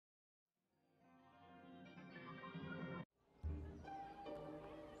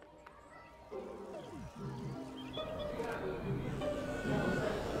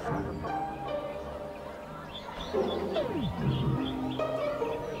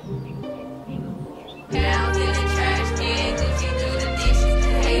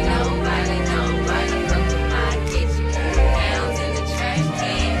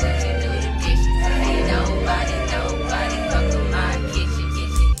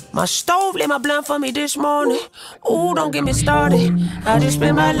My stove lit my blunt for me this morning. Ooh, don't get me started. I just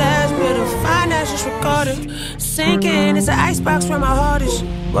spent my last bit of finance just recorded. Sinking, it's an icebox where my heart is.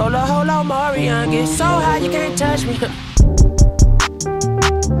 Roll a whole lot more, young. Get so high you can't touch me.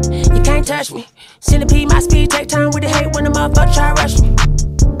 You can't touch me. Centipede, my speed, take time with the hate when the motherfucker try to rush me.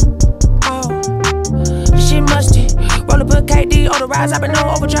 Oh, this shit musty. Roll up a KD on the rise, I've been on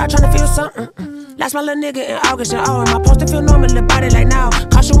overdrive trying to feel something. Lost my little nigga in August and all. My post to feel normal about it like now.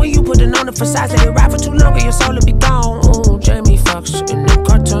 Caution when you put it on the facade. Let it ride for too long or your soul will be gone. Ooh, Jamie Foxx in the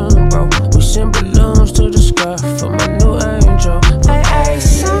cartoon, bro. We send balloons to the sky for my new angel. Hey,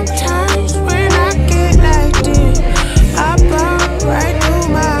 sometimes when I get like this, I burn right through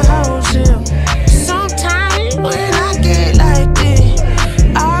my whole self. Sometimes when I get like this,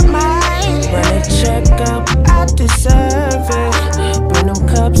 I might run a checkup. I deserve it. Bring them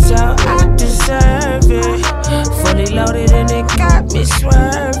cups out. I deserve it. Fully loaded and it got me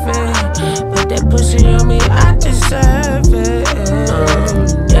swerving. Put that pussy on me, I deserve it.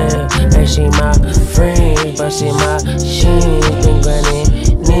 Yeah, and she my friend, but she my she's been grinding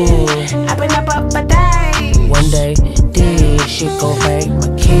me. I've been up a day. One day, this shit gon' fake my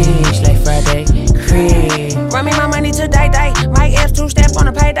kids like Friday crib. Run me my money today, my F's 2-step on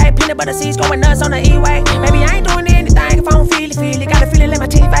a payday. Peanut butter seeds going nuts on the E-way. Maybe I ain't doing anything if I don't feel it. Got a feeling like my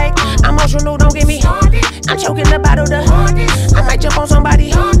teeth ache. I'm emotional, don't get me. I'm choking the bottle, I might jump on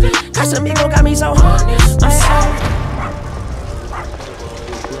somebody. Casamigo got me so horny. I'm so.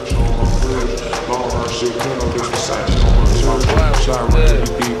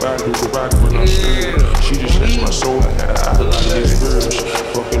 She just snatched my soul.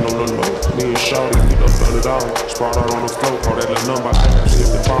 Fucking on the low. Me and Shawty, we done done it all. Sprawled out on the floor, call that little number. I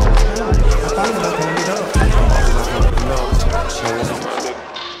slipped and fall. I thought it was not gonna get up.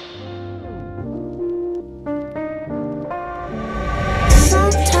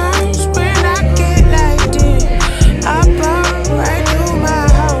 Sometimes when I get like this, I burn right through my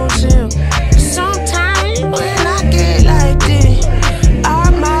whole self. Sometimes when I get like this, I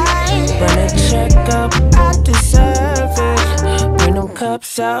might run a checkup. I deserve it. Bring them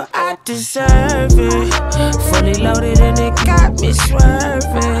cups out. I deserve it. Fully loaded and it got me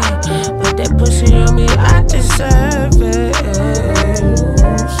swerving. Put that pussy on me. I deserve it.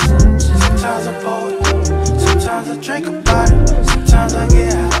 Sometimes I poet. Sometimes I drink about it. Sometimes I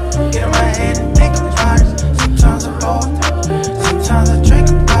get out, get in my head and think about it. Sometimes I poet. Sometimes I drink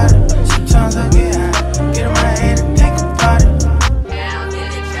about it. Sometimes I get out, get in my head and think about it. Down in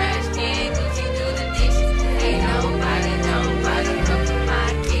the trash can, Gucci do the dishes. Ain't nobody come to my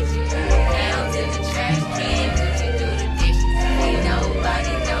kitchen. Down in the trash can, Gucci do the dishes. Ain't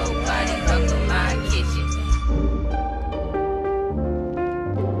nobody come to my kitchen.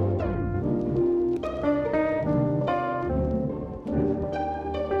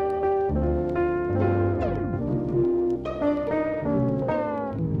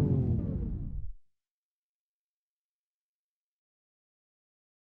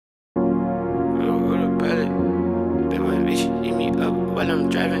 While I'm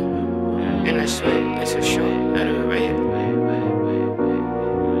driving, and I swear it's a short, not a red.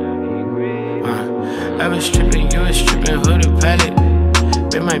 I was tripping, you was tripping, who the pilot?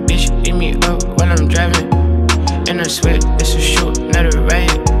 Bet my bitch beat me up while I'm driving, and I swear it's a short, not a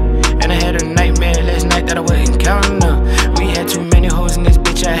riot. And I had a nightmare last night that I wasn't counting up. We had too many hoes in this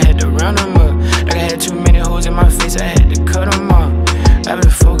bitch, I had to round them up. Like I had too many hoes in my face, I had to cut them off. I've been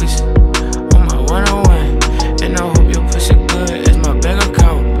focused on my one-on-one, and I hope your pussy good as my bank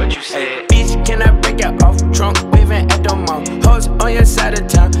account. But you said, bitch, can I break it off? Drunk, waving at the mall. Hoes on your side of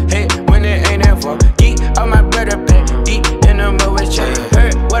town, hey, when it ain't ever. Geek all my brother back, deep in the mud with check.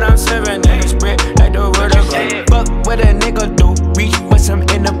 Heard what I'm serving, and spread like the word of God. Fuck what a nigga do, reach for some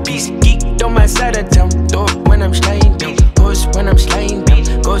in a piece. Geek on my side of town, do it when I'm sliding down. Ghost when I'm sliding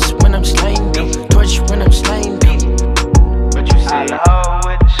down, ghost when I'm sliding down. Torch when I'm sliding down. What you say? I love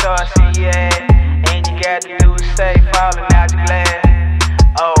with the short, yeah. Got to do is say, falling out your glass.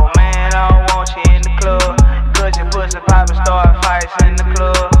 Oh man, I don't want you in the club. Cause your pussy poppin' start fights in the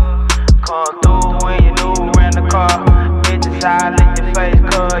club. Come through when you new rent a car. Bitches all in your face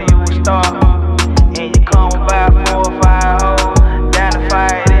cause you a star. And you come by 4 or 5 hoes. Down to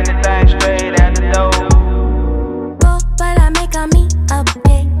fight anything straight at the door. Go, but I make 'em meet up,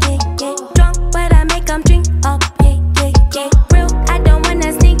 yeah, yeah, yeah. Drunk, but I make 'em drink up, yeah, yeah, yeah. Real, I don't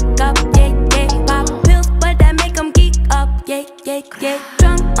wanna sneak up, yeah, yeah. Pop pills, but I make 'em geek up, yeah, yeah, yeah.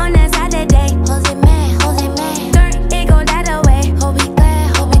 Drunk on a Saturday, hold it man, hold it man. Turn, it gon' that away, hold be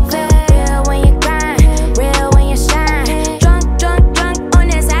glad, hold be glad. Real when you grind, real when you shine. Drunk, drunk, drunk on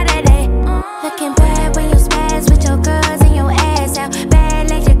a Saturday. Looking bad when you spaz with your girls and your ass out. Bad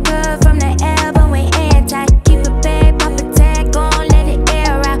like your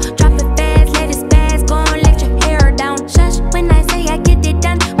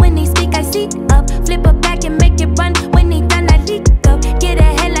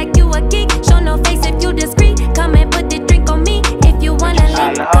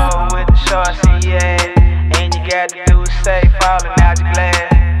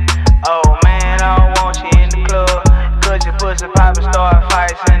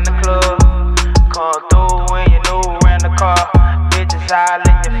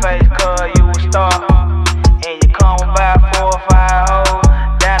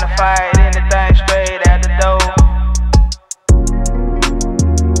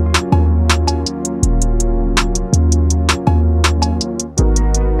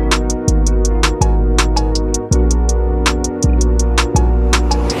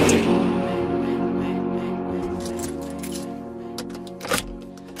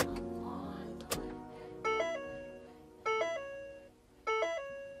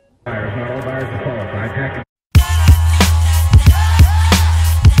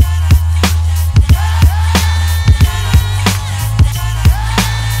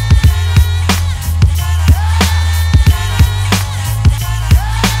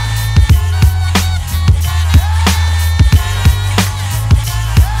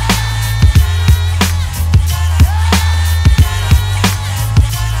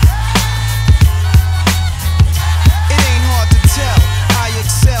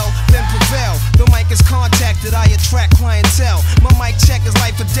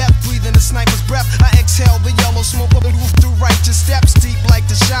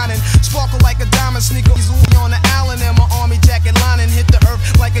shining. Sparkle like a diamond, sneaker on the island, and my army jacket lining hit the earth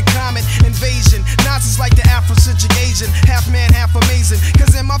like a comet invasion. Nazis like the Afrocentric Asian, half man, half amazing.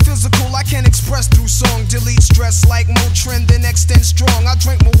 Cause in my physical, I can express through song. Delete stress like Motrin, then extend strong. I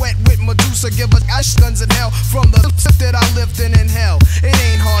drink my wet with Medusa, give us ash guns in hell from the tip that I lift and inhale. It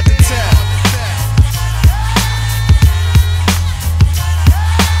ain't hard to tell.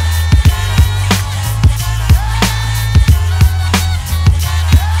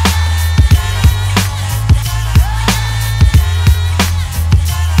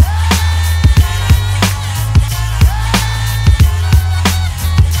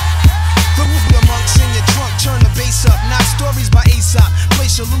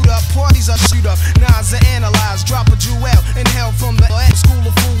 Loot up, parties I shoot up, Nas I analyze, drop a jewel, inhale from the school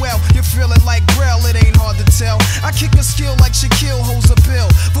of full well. You feel it like Braille, it ain't hard to tell. I kick a skill like Shaquille holds a pill.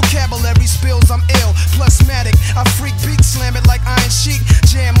 Vocabulary spills, I'm ill, plasmatic. I freak beat, slam it like Iron Sheik,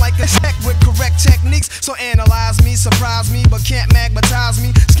 jam like a heck with correct techniques. So analyze me, surprise me, but can't magnetize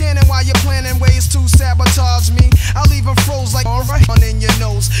me. Scanning while you're planning ways to sabotage me. I leave them froze like alright on in your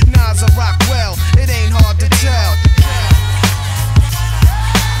nose. Nas I rock well, it ain't hard to tell.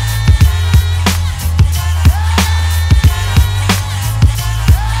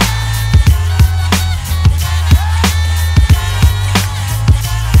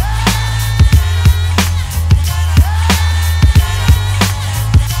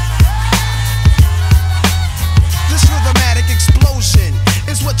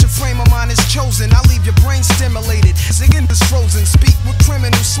 Chosen, I leave your brain stimulated. Singing is frozen. Speak with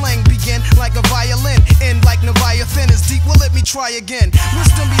criminal slang. Begin like a violin. End like Leviathan is deep. Well, let me try again.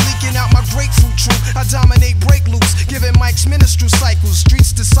 Wisdom be leaking out my grapefruit truth. I dominate break loops. Giving mics minstrel cycles.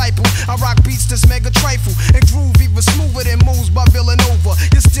 Streets disciple. I rock beats that's mega trifle. And groove even smoother than moves by Villanova.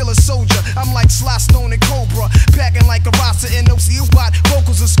 You're still a soldier. I'm like Sly Stone and Cobra. Packing like a roster in those bot.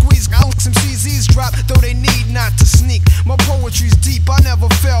 Vocals are squeezed. Out some CZs drop. Though they need not to sneak. My poetry's deep. I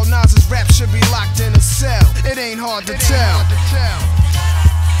never fell. Nas's rap should be locked in a cell. It ain't hard to tell.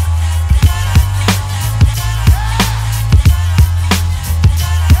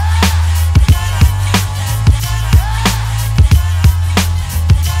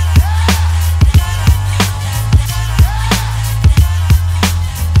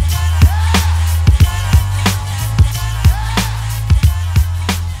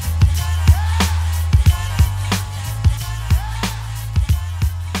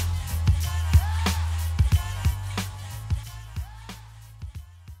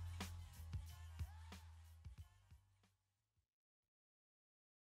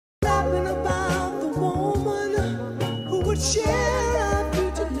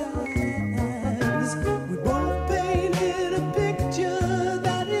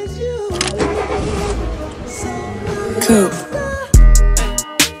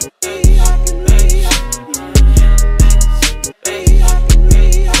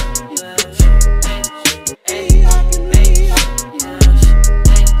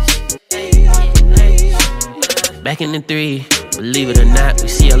 Back in the 3, believe it or not, we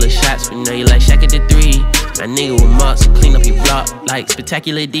see all the shots. We know you like Shaq at the 3. My nigga with marks, clean up your block like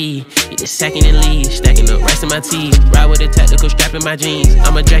Spectacular D. Get the second and lead, stacking up rest of my teeth. Ride with a tactical strap in my jeans.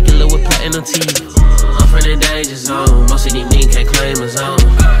 I'm a Dracula with platinum teeth. I'm from the danger zone, most of these niggas can't claim a zone.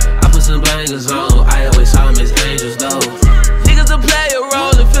 I put some bangers on, I always saw them as angels though. Niggas will play a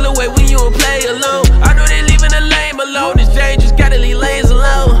role and feel away when you don't play alone. I know they leaving the lame alone, it's dangerous, gotta leave lanes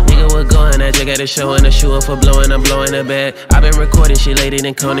alone. Nigga, we're going, I just got a show and a shoe for blowing, I'm blowing a bag. I've been recording shit later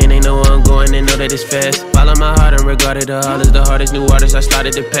than Conan, they know where I'm going, they know that it's fast. Follow my heart and regarded the hall as the hardest new artist, I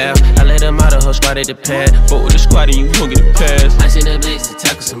started the path. I let them out of her squad at the pad, but with the squad and you won't get a pass. I seen the blitz to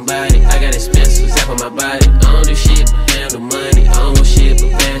tackle somebody, I got expensive, zap on my body. I don't do shit but handle money, I don't want shit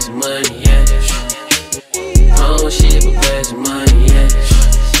but pass the money, yeah. I don't want shit but pass the money, yeah.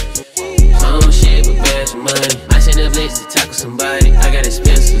 I don't want shit but pass the money. I seen the blitz to tackle somebody, I got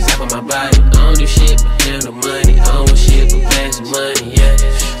expensive, zap on my body. I don't do shit but handle money, I don't want shit but pass the money, yeah.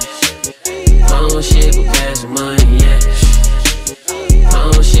 I don't want shit but pass the money, yeah. I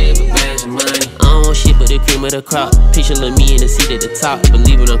don't want shit but pass the money. I don't want shit but the cream of the crop. Picture of me in the seat at the top,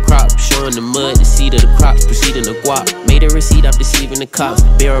 believing on crop. Showing the mud, the seed of the crops, proceeding to guap. Made a receipt off deceiving the cops.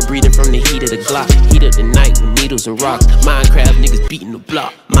 Barrel breathing from the heat of the Glock. Heat of the night with needles and rocks. Minecraft niggas beating the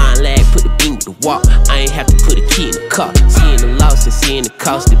block. Mind lag, put the beam with the walk. I ain't have to put a key in the car. Seeing the loss and seeing the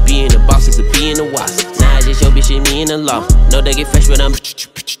cost of being the boss is to being the wasp. Nah, it's just your bitch and me in the loft. No, they get fresh when I'm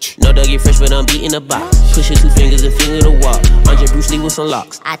no, they get fresh when I'm beating the box. Push your 2 fingers and finger the wall. Andre Bruce Lee with some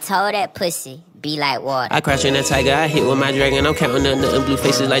locks. I told that pussy, be like water. I crouch in a tiger, I hit with my dragon. I'm counting up nothing, blue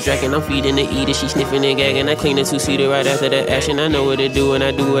faces like Draken. I'm feeding the eater, she sniffing and gagging. I clean the two-seater right after the action. I know what to do and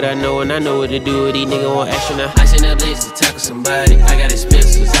I do what I know, and I know what to do with these niggas on action. I send up blitz to tackle somebody. I got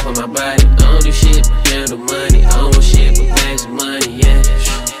expensive zap on my body. I don't do shit but handle money. I don't want shit but bags of money, yeah.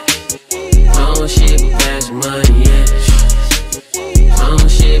 I don't want shit but bags of money, yeah. I don't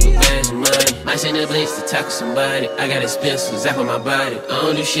want shit but bags of money. I send up blitz to tackle somebody. I got expensive zap on my body. I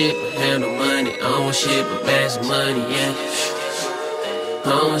don't do shit but handle money. I don't want shit but bags of money, yeah. I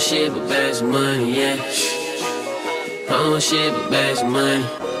don't want shit but bags of money, yeah. I don't want shit but bags of money.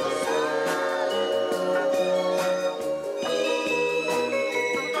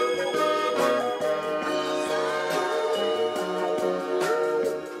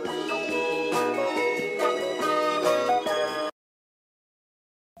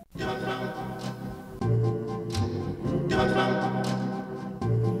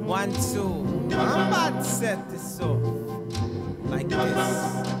 One, two. I'm about to set this off like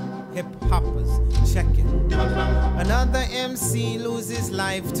this. Hip hoppers, check it. Another MC loses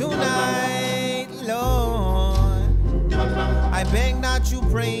life tonight, Lord. I beg that you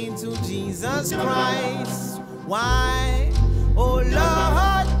pray to Jesus Christ. Why? Oh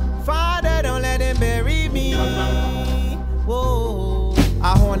Lord, Father, don't let him bury me. Whoa.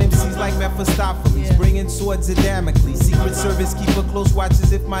 I horn MCs like Mephistopheles, bringing swords of Damocles. Secret Service keep a close watch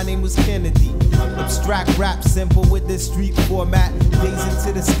as if my name was Kennedy. Abstract rap, simple with this street format. Gaze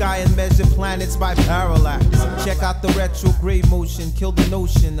into the sky and measure planets by parallax. Check out the retrograde motion, kill the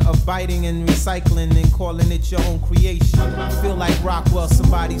notion of biting and recycling and calling it your own creation. Feel like Rockwell,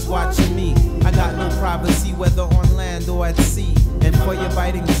 somebody's watching me. I got no privacy, whether on land or at sea. And for your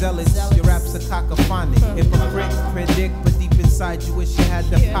biting zealots, your raps are cacophonic. Hypocrite, predict, but deep inside you wish you had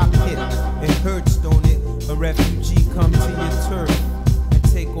the pop hit. It hurts, don't it? A refugee come to your turf and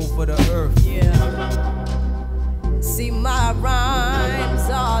take over the earth. See, my rhymes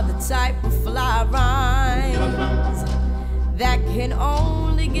are the type of fly rhymes that can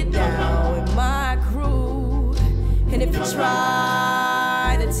only get down with my crew. And if you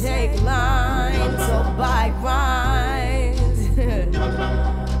try to take lines or bite rhymes,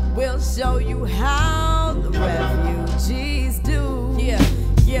 we'll show you how the refugees do.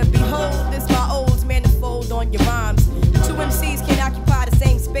 Yeah, behold, this my old manifold on your rhymes. Two MCs can occupy the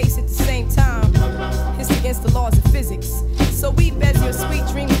same space at the same time. It's against the laws of physics. So weep as your sweet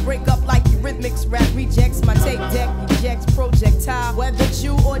dreams break up like eurythmics. Rap rejects my tape deck, ejects projectile. Whether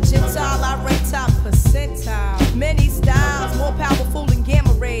Jew or Gentile, I rank top percentile. Many styles, more powerful than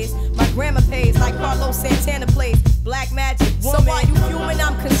gamma rays. My grammar pays like Carlos Santana plays Black Magic Woman. So while you fuming,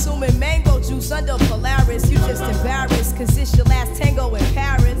 I'm consuming mango juice under Polaris. You just embarrassed, cause it's your last tango in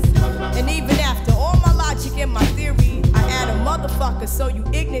Paris. And even after all my logic and my theory, I add a motherfucker so you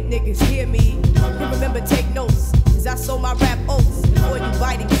ignorant niggas hear me. And remember, take notes, cause I sold my rap oats before you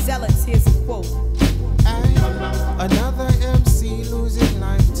biting zealots. Here's a quote. Another MC losing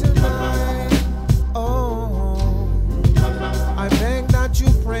life tonight. Oh, I beg that you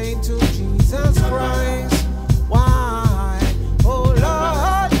pray to Jesus Christ. Why? Oh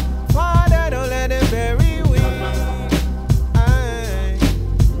Lord, Father, don't let him bury we.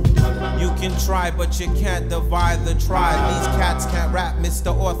 You can try, but you can't divide the tribe. These cats can't rap,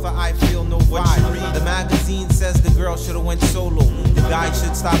 Mr. Author, I feel no vibe. The magazine says the girl should've went solo. The guy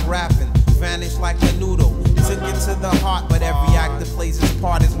should stop rapping, vanish like a noodle. Took it to the heart, but every actor plays his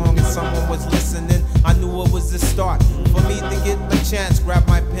part. As long as someone was listening, I knew it was the start. For me to get the chance, grab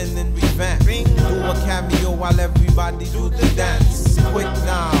my pen and revamp. Do a cameo while everybody do the dance. Quick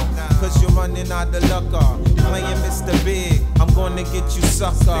now, cause you're running out of luck. Playing Mr. Big, I'm gonna get you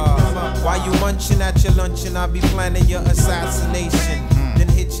sucker. While you munching at your luncheon, I'll be planning your assassination. Then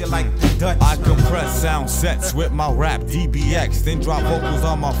hit you like the Dutch. I compress sound sets with my rap DBX, then drop vocals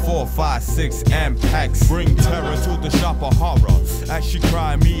on my 4, 5, 6 MPEX. Bring terror to the shop of horror as she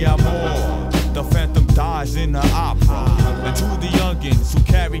cry me amor. The phantom dies in the opera. And to the youngins who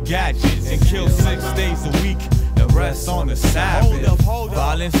carry gadgets and kill 6 days a week and rest on the Sabbath. Hold up.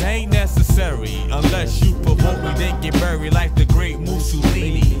 Violence ain't necessary unless you provoke me, then get buried like the great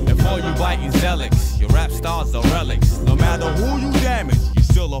Mussolini. And for you biting zealots, your rap stars are relics. No matter who you damage, you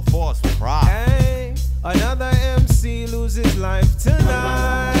still a force for pride. Hey, another MC loses life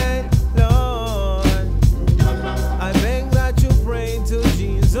tonight, Lord. I beg that you pray to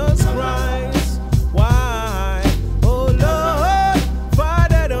Jesus Christ. Why? Oh Lord,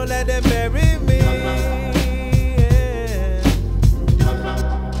 Father, don't let them bury me.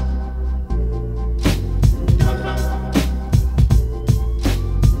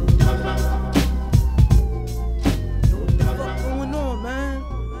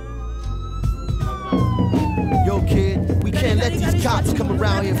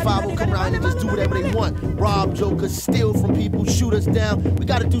 around and just do whatever they want. Rob jokers, steal from people, shoot us down. We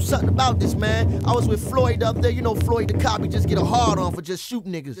gotta do something about this, man. I was with Floyd up there, you know Floyd the cop, he just get a hard on for just shoot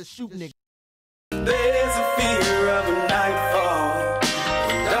niggas. Just shoot niggas. There's a fear of a nightfall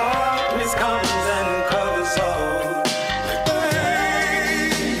when darkness comes and covers all.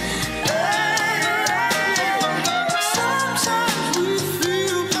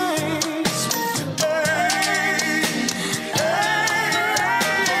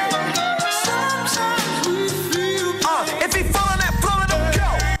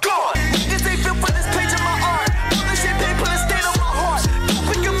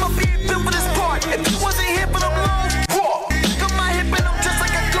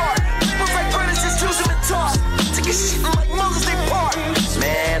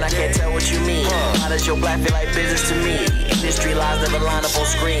 Your black feel like business to me. Industry lies never line up on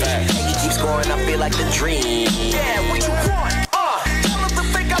screen. And you keep scoring, I feel like the dream. Yeah, what you want? Tell them to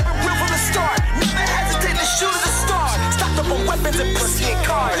fake I've been real from the start. Never hesitate to shoot at the start. Stocked up on weapons and pussy and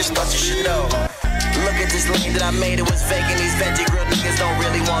cars. Just thought you should know. Look at this lane that I made, it was fake. And these veggie grill niggas don't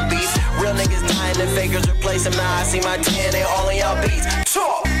really want beef. Real niggas dying and fakers replace them. Now I see my 10, they all in y'all beats.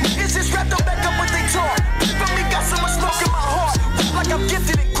 Talk, niggas just wrapped up back up what they talk. People me got so much smoke in my heart. Rap like I'm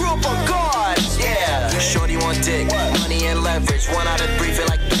gifted and grew up on guard. Yeah, shorty want dick, money and leverage. 1 out of 3 feel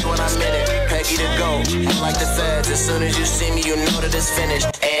like 3 when I'm in it. Peggy to go, like the feds. As soon as you see me, you know that it's finished.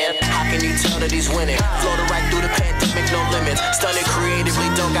 And how can you tell that he's winning? Floated right through the pandemic, no limits. Stunning creatively,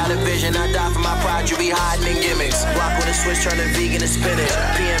 don't got a vision. I die for my pride, you be hiding in gimmicks. Rock with a switch, turn a vegan to spinach.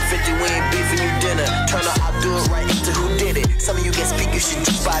 PM50, we ain't beefing you dinner. Turn the I'll do it right into who did it. Some of you get speak, you should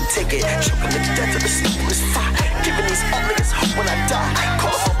just buy a ticket. Choking to death of the sleepless fire. Giving these old niggas hope when I die. Call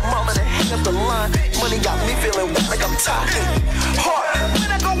up my mama to hang up the line. Money got me feeling wet like I'm tired. Hard,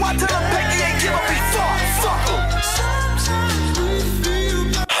 when I go out to the Becky ain't give up before. Fuck em.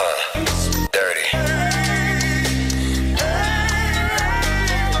 Dirty.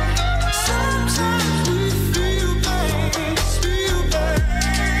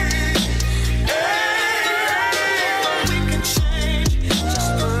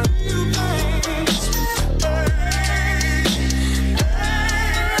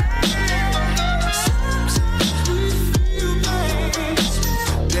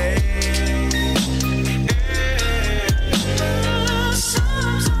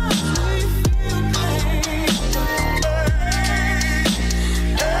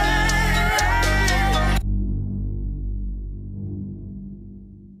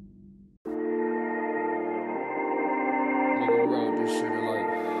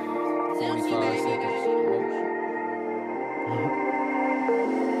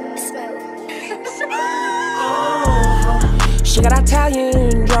 She got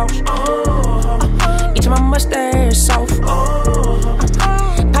Italian draws. Each of my mustache soft.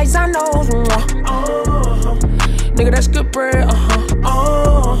 Paisanos. Nigga, that's good bread.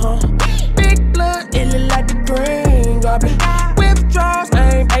 Big blood, it look like the green goblin. Whip draws,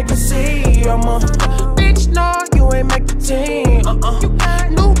 I ain't paid to see. I'm a bitch, no, you ain't make the team.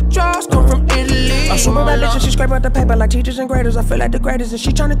 New draws come from Italy. A super bad bitch and she scrape out the paper like teachers and graders. I feel like the greatest and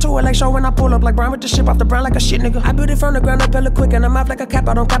she tryna to it like show when I pull up like Brown with the ship off the brown like a shit nigga. I built it from the ground up hella quick and I'm off like a cap.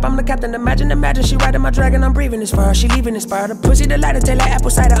 I don't cap, I'm the captain. Imagine she riding my dragon. I'm breathing this fire, she leaving inspired. The pussy the lighter, tail like apple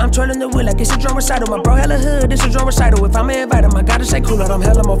cider. I'm twirling the wheel like it's a drum recital. My bro hella hood, this a drum recital. If I'm invite him, I gotta say cool out. I'm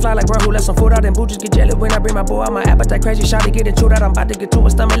hella more fly like bro who let some food out and booties get jelly when I bring my boy out. My appetite crazy, shot to get it chewed out. I'm about to get to a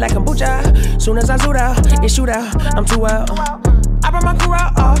stomach like kombucha. Soon as I zoot out, it shoot out. I'm too wild. I brought my crew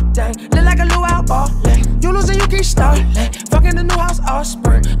out all day, look like a luau ball. You losing, you keep stalling. Fucking the new house all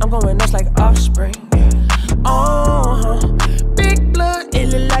spring. I'm going nuts like offspring. Big blood, it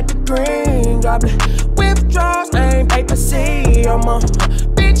look like the green goblin. Whip draws, I ain't paid to see. I'm a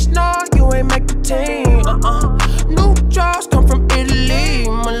bitch, no, you ain't make the team. New draws come from Italy,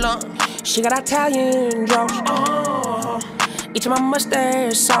 Milan. She got Italian draws. Each of my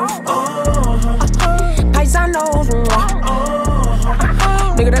mustache soft. Paisanos.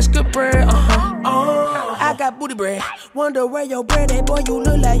 Nigga, that's good bread. I got booty bread. Wonder where your bread at, boy. You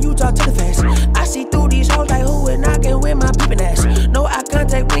look like you talk to the face. I see through these hoes like who and I can with my peeping ass. No eye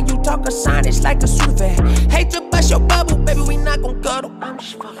contact when you talk a sign, it's like the Sudafed. Hate to bust your bubble, baby, we not gon' cuddle.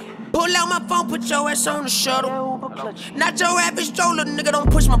 Pull out my phone, put your ass on the shuttle. Not your average stroller, nigga,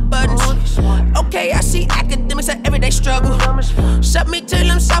 don't push my buttons. Okay, I see academics at everyday struggle. Submit till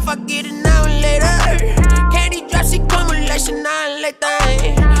I'm soft, I get it now and later. Candy drop, see compilation, now and later.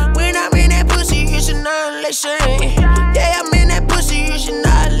 When I'm in that pussy, it's annihilation. Yeah, I'm in that pussy, it's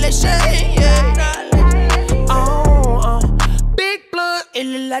annihilation. Yeah. Big blood, it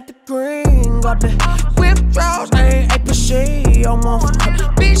look like the green goblin. Whip Draws ain't 8%, I'm on.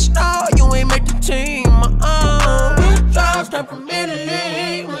 Bitch, no, you ain't make the team. Draws come from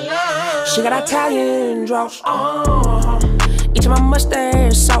Italy. She got Italian draws. Each of my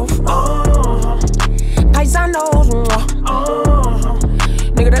mustache soft. Paisanos.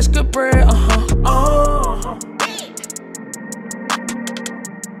 Nigga, that's good bread.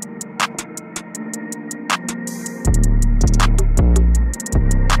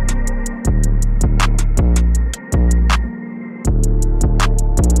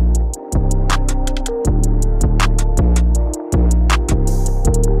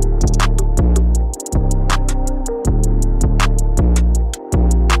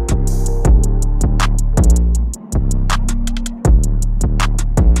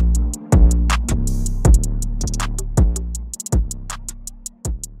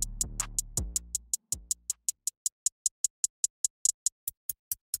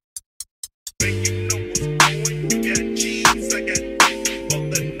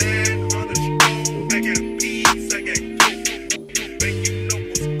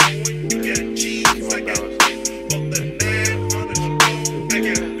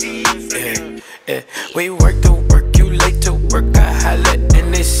 We work to work, you late to work, I holla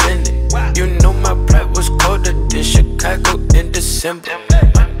and they send it. You know my pride was colder than Chicago in December.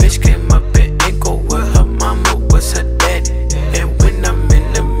 My bitch came up in ankle with her mama was her daddy. And when I'm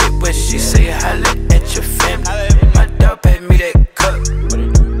in the Midwest, she say holla at your family. My dog paid me that cup,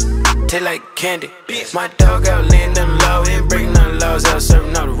 taste like candy. My dog out laying them law, ain't breaking none laws, out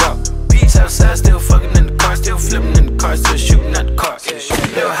serving all the rock. Outside, still fucking in the car, still flipping in the car, still shooting at the car.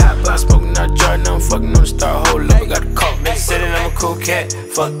 Little hot box, smoking out jar, now I'm fucking on the star, hold up, I got a call. Bitch said that I'm a cool cat,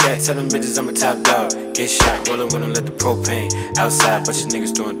 fuck that, tell them bitches I'm a top dog. Get shot, rollin' when I let the propane. Outside, bunch of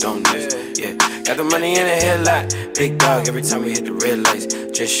niggas doing donuts, yeah. Got the money in the headlight, big dog every time we hit the red lights.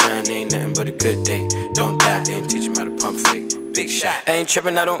 Just shine, ain't nothing but a good day. Don't die, didn't teach him how to pump fake. Big shot, I ain't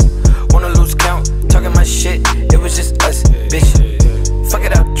trippin', I don't wanna lose count. Talking my shit, it was just us, bitch. Fuck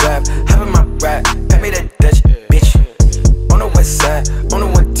it up, drive, hop in my ride, pay me that Dutch, bitch. On the west side, on the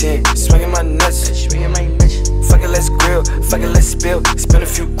 110, swinging my nuts. Fuck it, let's grill, fuck it, let's spill, spin a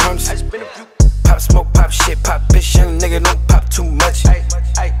few crumbs. Pop smoke, pop shit, pop bitch, young nigga don't pop too much.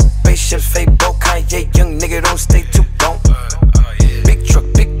 Spaceships, fake boat, Kanye, young nigga don't stay too gone. Big truck,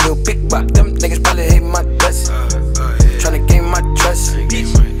 big wheel, big rock, them niggas probably hate my guts. Tryna gain my trust,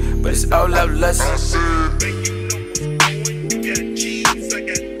 but it's all out lust.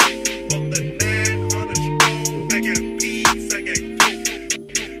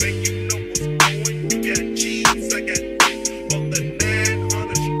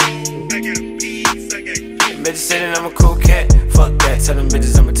 Bitches say that I'm a cool cat, fuck that, tell them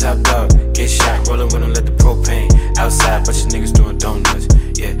bitches I'm a top dog. Get shot, rollin' when I let the propane. Outside, bunch of niggas doing donuts,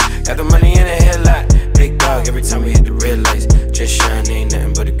 yeah. Got the money in the headlight, big dog every time we hit the red lights. Just shine, ain't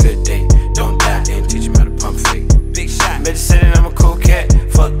nothing but a good day. Don't die, didn't teach him how to pump fake. Big shot, bitches say that I'm a cool cat,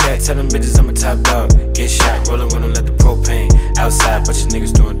 fuck that, tell them bitches I'm a top dog. Get shot, rollin' when I let the propane. Outside, bunch of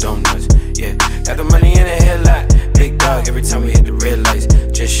niggas doing donuts, yeah. Got the money in the headlight, big dog every time we hit the red lights.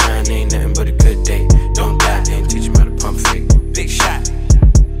 Just shine, ain't nothing but a good day. Don't die, didn't teach him how to pump fake. Big shot.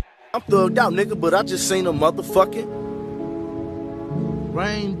 I'm thugged out, nigga, but I just seen a motherfucking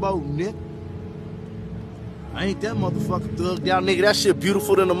rainbow, nigga. I ain't that motherfucking thugged out, nigga. That shit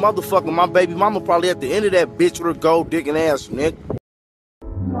beautiful than a motherfucker. My baby mama probably at the end of that bitch with her gold digging ass, nigga.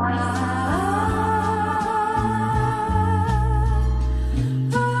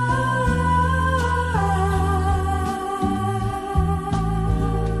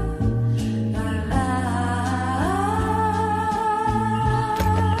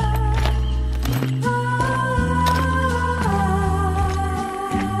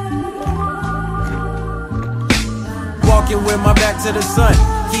 With my back to the sun,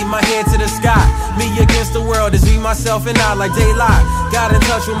 keep my head to the sky. Me against the world is me, myself, and I like daylight. Got in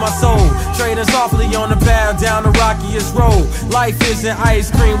touch with my soul, trading softly on the path down the rockiest road. Life isn't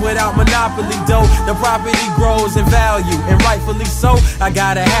ice cream without monopoly dough. The property grows in value, and rightfully so. I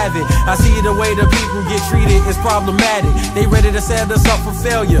gotta have it. I see the way the people get treated is problematic. They ready to set us up for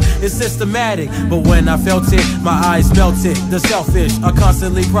failure. It's systematic, but when I felt it, my eyes melted. The selfish are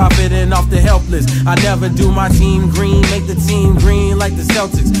constantly profiting off the helpless. I never do my team green, make the team green like the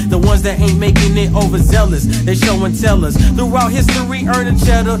Celtics. The ones that ain't making it overzealous, they show and tell us. Throughout history, earning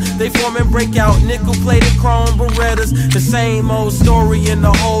cheddar, they form and break out nickel-plated chrome Berettas. The same old story in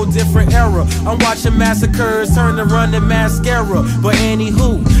a whole different era. I'm watching massacres turn to running mascara. But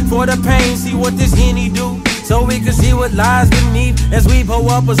anywho, for the pain, see what this Henny do. so we can see what lies beneath as we pull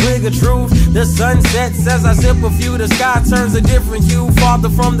up a swig of truth. The sun sets as I sip a few, the sky turns a different hue, farther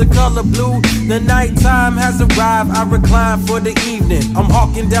from the color blue. The nighttime has arrived, I recline for the evening. I'm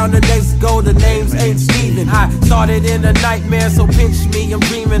hawking down the next goal, the names ain't Steven. I started in a nightmare, so pinch me, I'm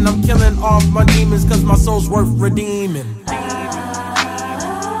dreaming. I'm killing off my demons, cause my soul's worth redeeming.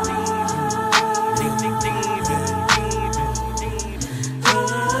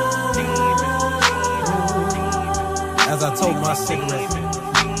 As I told my cigarette,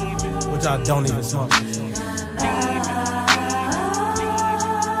 which I don't even smoke.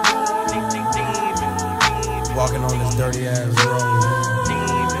 Walking on this dirty ass road.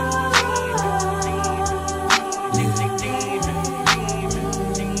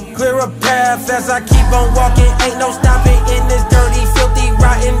 Clear a path as I keep on walking. Ain't no stopping in this dirty, filthy,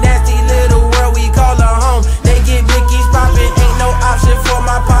 rotten, nasty little world we call a home. They get blickies popping, ain't no option for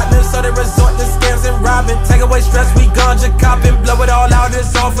my partners, so they resort to scams and robbing. Take away stress, we ganja copping, blow it all out,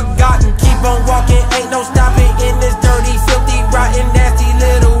 it's all forgotten. Keep on walking, ain't no stopping in this dirty, filthy, rotten, nasty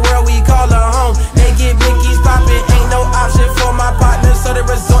little world we call a home. They get blickies popping, ain't no option for my partners, so they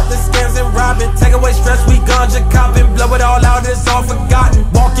resort to scams and robbing. Take away stress, we ganja copping, blow it all out, it's all forgotten.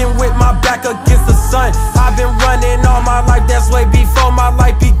 Walking with my back against the sun. I've been running all my life, that's way before my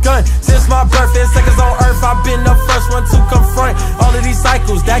life begun. Since my birth and seconds on earth, I've been the first one to confront all of these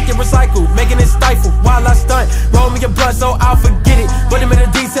cycles that get recycled, making it stifle while I stunt. Roll me a blunt so I'll forget it, but the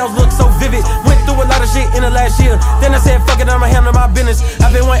minute details look so vivid. Went through a lot of shit in the last year, then I said fuck it, I'ma handle my business.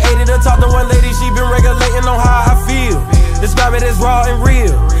 I've been 180 to talk to one lady, she been regulating on how I feel. Describe it as raw and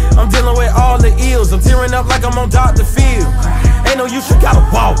real. I'm dealing with all the ills, I'm tearing up like I'm on Dr. Phil. Ain't no use, you gotta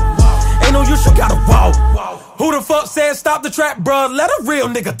walk. Ain't no use, you gotta walk. Who the fuck said stop the trap, bruh? Let a real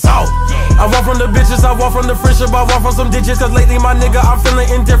nigga talk. I walk from the bitches, I walk from the friendship, I walk from some ditches. Cause lately my nigga, I'm feeling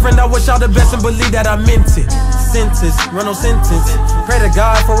indifferent. I wish y'all the best and believe that I meant it. Sentence, run no sentence. Pray to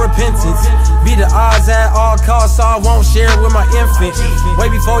God for repentance. Beat the odds at all costs, so I won't share it with my infant. Way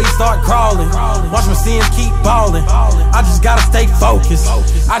before he start crawling, watch my sins keep balling. I just gotta stay focused,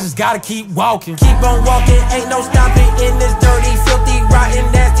 I just gotta keep walking. Keep on walking, ain't no stopping in this dirty, filthy, rotten,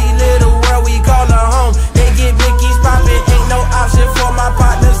 nasty little world we call a home. They get blickies popping, ain't no option for my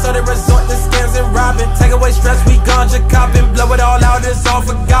partners, so they resort to scams and robbing. Take away stress, we ganja copping, blow it all out, it's all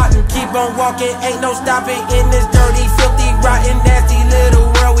forgotten. Keep on walking, ain't no stopping in this dirty, filthy, rotten, nasty little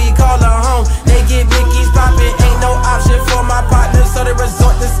world we call a home. They get blickies popping, ain't no option for my partners, so they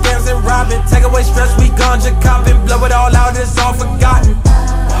resort to scams and robbing. Take away stress, we ganja copping, blow it all out, it's all forgotten.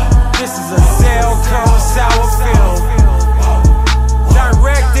 This is a cell cone sour film,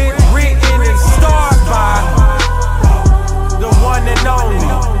 directed, written, and starred by the one and only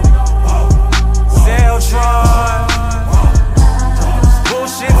Zeltron.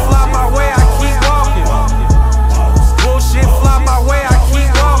 Bullshit fly my way, I keep walking. Bullshit fly my way, I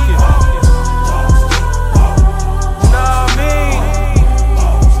keep walking. Know what I mean?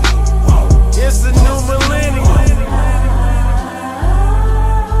 It's a new millennium.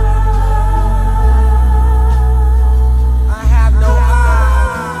 I have no eyes.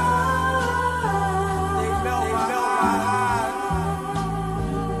 They melt my eyes.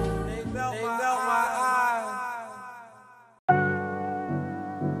 They melt my eyes.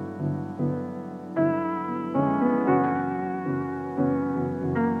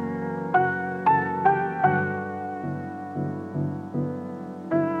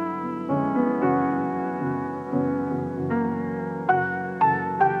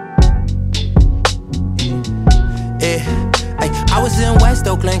 I was in West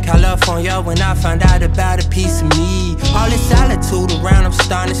Oakland, California when I found out about a piece of me. All this solitude around, I'm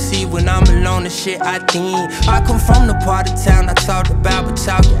starting to see when I'm alone the shit I think. I come from the part of town I talked about, but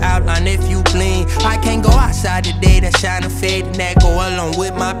talk your outline if you blink. I can't go outside today, that shine and fade, and that go along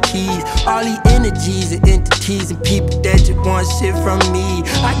with my peace. All these energies and entities and people that just want shit from me.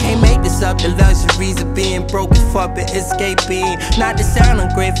 I can't make this up, the luxuries of being broke as fuck and escaping. Not to sound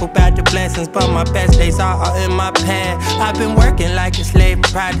ungrateful about the blessings, but my best days are all in my past. I've been working like a slave, I'm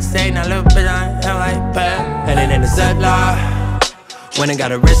proud to say, now look, but I am like bad. And then in the Zedlock, when I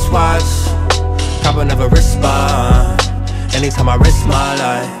got a wristwatch, cop another wristband. Anytime I risk my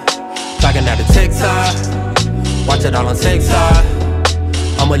life, clocking out the TikTok, watch it all on TikTok.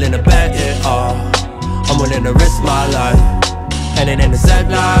 I'm willing to bet it all, I'm willing to risk my life. And then in the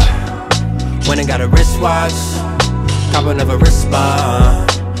Zedlock, when I got a wristwatch, cop another wristband.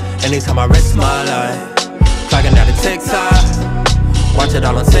 Anytime I risk my life, clocking out the TikTok, watch it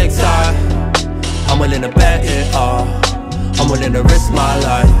all on TikTok. I'm willing to bet it all, I'm willing to risk my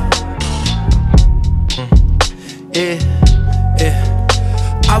life.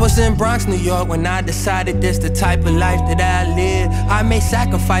 I was in Bronx, New York when I decided this the type of life that I live. I made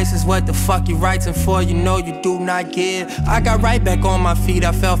sacrifices, what the fuck you writing for? You know you do not give. I got right back on my feet,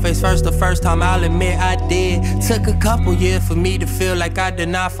 I fell face first the first time, I'll admit I did. Took a couple years for me to feel like I did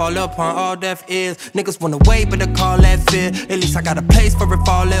not fall upon all deaf ears. Niggas wanna wait, but I call that fear. At least I got a place for if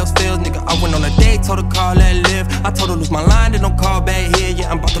all else fails. Nigga, I went on a date, told her call that live. I told her lose my line, then don't call back here.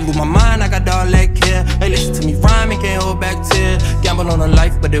 Yeah, I'm about to lose my mind, I got all that care. Hey, listen to me rhyme, and can't hold back tears. Gamble on a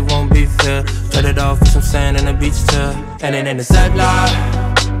life, but it won't be fair. Trade it off for some sand and a beach chair. And it ain't a Z-Lock.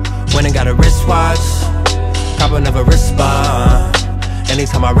 Went and got a wristwatch. Cop another wristband.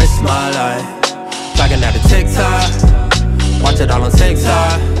 Anytime I risk my life. Flagging out a TikTok. Watch it all on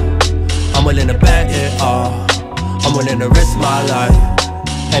TikTok. I'm willing to bet it all. I'm willing to risk my life.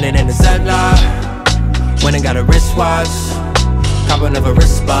 And it ain't a Z-Lock. Went and got a wristwatch. Cop another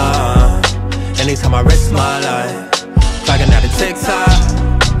wristband. Anytime I risk my life. Flagging out a TikTok.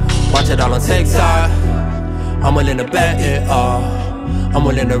 Watch it all on TikTok. I'm willing to bet it all. I'm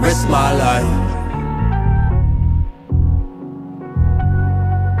willing to risk my life.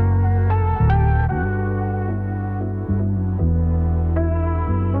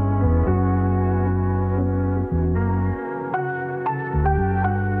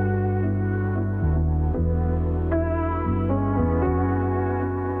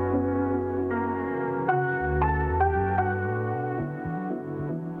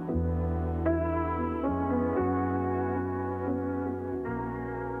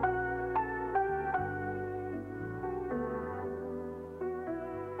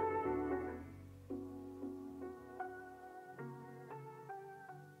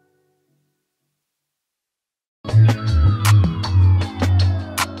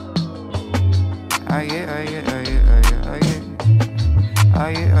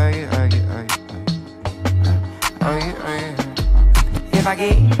 If I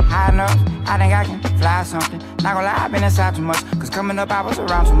get high enough, I think I can fly something. Not gonna lie, I've been inside too much, cause coming up I was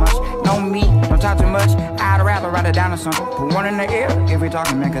around too much. No me, don't talk too much, I'd rather write it down or something. Put one in the air if we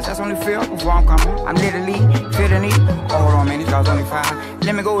talking, man, cause that's only feel before I'm coming. I'm literally feeling it. Oh, hold on, man, these guys only 5.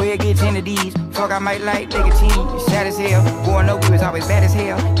 Let me go ahead, get 10 of these. Fuck, I might like nicotine. Sad as hell, growing up we was always bad as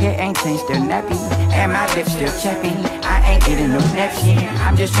hell. Hair ain't changed, still nappy, and my lips still chappy. I ain't getting no napkin,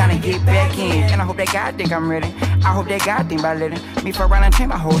 I'm just trying to get back in. And I hope that God think I'm ready. I hope that God think about letting me fuck around and change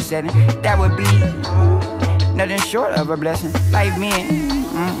my whole setting. That would be nothing short of a blessing. Like men,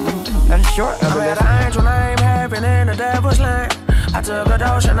 nothing short of a blessing. I ain't your name, heaven in the devil's land. I took a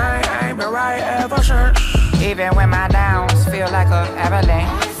dose and I ain't been right ever since. Even when my downs feel like a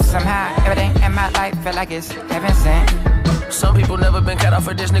avalanche, somehow everything in my life feel like it's heaven sent. Some people never been cut off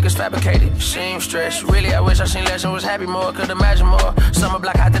for this, niggas fabricated. Seem stressed. Really, I wish I seen less and was happy more. Could imagine more. Summer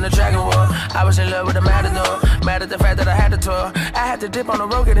black hot than the dragon war. I was in love with a matador. Mad at the fact that I had to tour. I had to dip on the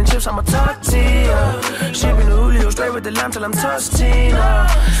road, getting chips, I'm a tortilla. Shipping the Julio straight with the lime till I'm toasting.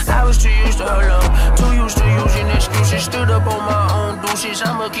 I was too used to her love. Too used to using excuses. Stood up on my own douches.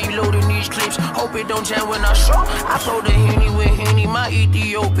 I'ma keep loading these clips. Hope it don't jam when I show. I throw the Henny with Henny, my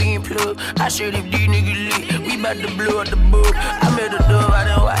Ethiopian plug. I said if these niggas lit, we bout to blow out the book. I met a dove out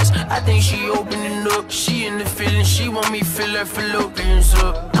in Watts. I think she opening up. She in the feeling, she want me fill her fallopians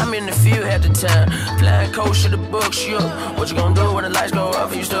up. I'm in the field at the time, flying coach to the books, yeah. What you gonna do when the lights go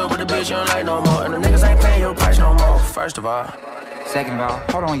off? You still with the bitch, you don't like no more. And the niggas ain't paying your price no more, first of all. Second of all,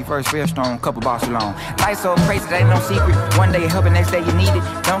 hold on, you first real strong, couple bars alone. Life so crazy, that ain't no secret. One day help, the next day you need it.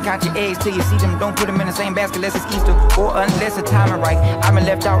 Don't count your eggs till you see them. Don't put them in the same basket unless it's Easter or unless the time is right. I've been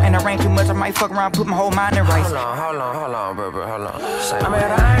left out and I rain too much. I might fuck around, put my whole mind in rice. Hold on, bro, hold on. I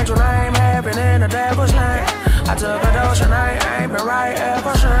met an angel named heaven in the devil's land. I took a dose and I ain't been right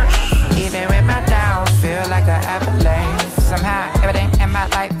ever since. Even when my downs feel like an avalanche, somehow everything in my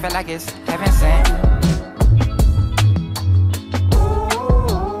life feel like it's heaven sent.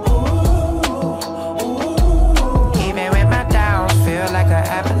 Like an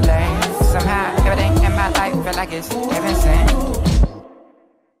avalanche, somehow everything in my life feel like it's heaven sent.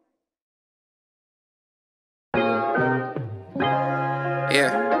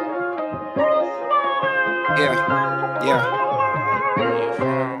 Yeah.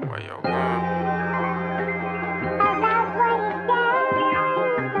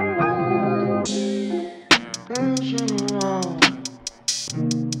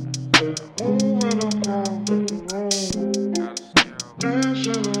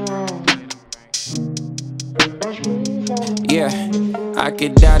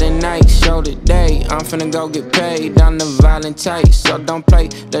 Work it out at night, show the day. I'm finna go get paid down the violent tight. So don't play,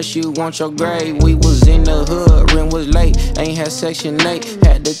 unless you want your grade. We was in the hood, rent was late. Ain't had section 8,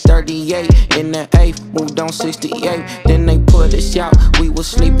 had the 38 in the 8th, moved on 68. Then they put us out, we was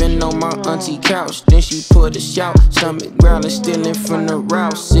sleeping on my auntie couch. Then she put us out, stomach growling, stealing from the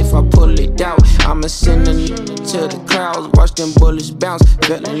rouse. If I pull it out, I'ma send a to the clouds. Watch them bullets bounce,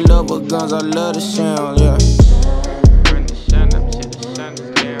 fell in love with guns, I love the sound, yeah. Run the sun up till the sun is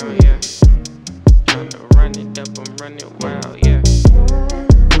down, yeah. Tryna run it up, I'm running wild, yeah.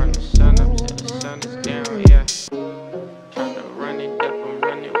 Run the sun up till the sun is down, yeah. Tryna run it up, I'm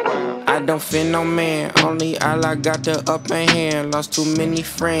running wild. I don't fear no man, only Allah got the upper hand. Lost too many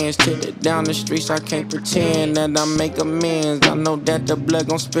friends, till it down the streets, I can't pretend that I make amends. I know that the blood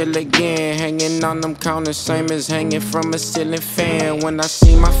gon' spill again. Hanging on them counters, same as hanging from a ceiling fan. When I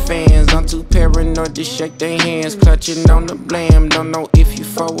see my fans, I'm too paranoid to shake their hands. Clutching on the blame, don't know if you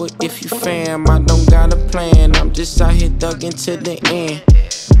forward, if you fam. I don't got a plan, I'm just out here thugging to the end.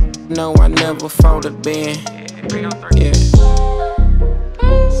 No, I never fold a band, yeah.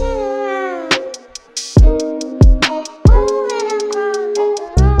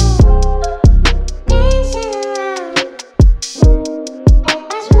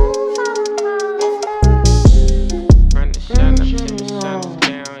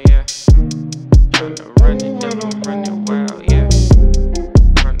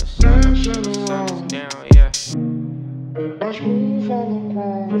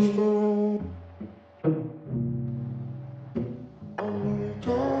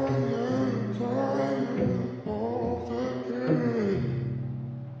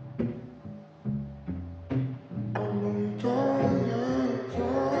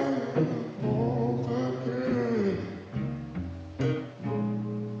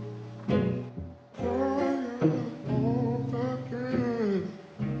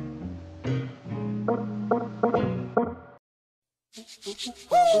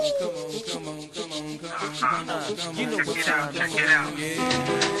 You know what time, check it out. 1,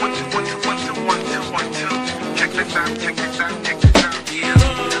 2, 1, 2, 1, 2, 1, 2, 1, 2. Check this out, check this out, check this out, yeah.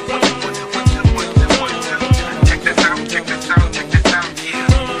 1, 2, 1, 2, 1, 2, 1, 2, 1, 2. Check this out, check this out, check this out, yeah.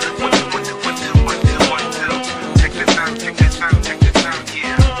 1, 2, 1, 2, 1, 2, 1, 2, 1, 2. Check this out, check this out, check this out,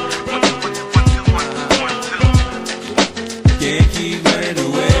 yeah. 1, 2, 1, 2, 1, 2, 1, 2, 1, 2. Can't keep running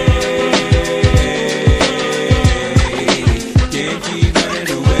away. Can't keep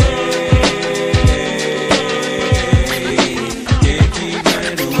running away.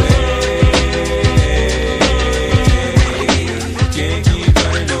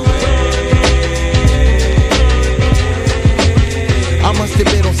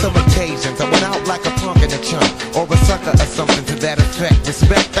 Some occasions I went out like a punk in a chunk, or a sucker or something to that effect.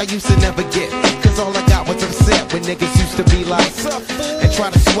 Respect I used to never get, cause all I got was upset when niggas used to be like, and try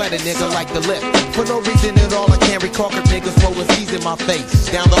to sweat a nigga like the lip. For no reason at all I can't recall, cause niggas rollin' C's in my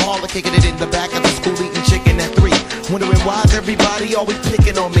face. Down the hall I kicking it in the back of the school eating chicken at 3. Wondering why's everybody always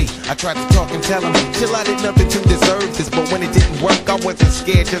picking on me. I tried to talk and tell them, chill, I did nothing to deserve this. But when it didn't work I wasn't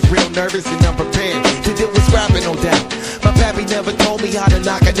scared, just real nervous and unprepared to deal with scrapping, no doubt. My pappy never told me how to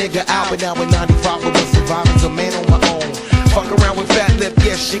knock a nigga out, but now in 95 I was surviving, a man on my own. Fuck around with fat lip,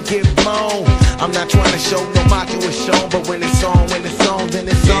 yes, shit get blown. I'm not trying to show no macho is shown, but when it's on, then it's on.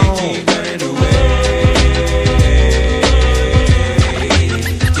 Can't keep running away.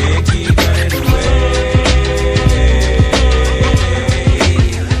 Can't keep running away.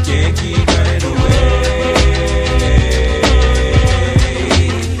 Can't keep running away.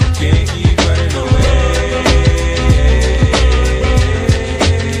 Can't keep running away.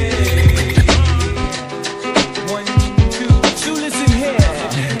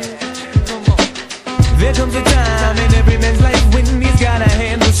 There comes a time in every man's life when he's gotta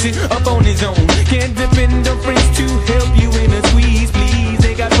handle shit up on his own. Can't depend on friends to help you in a squeeze, please.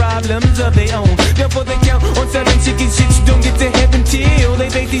 They got problems of their own. Therefore they count on certain chicken shits. Don't get to heaven till they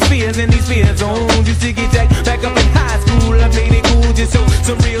face these fears and these fear zones. Used to get jacked back up in high school. I played it cool just so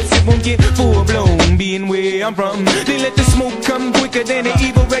some real shit won't get full blown. Being where I'm from, they let the smoke come quicker than an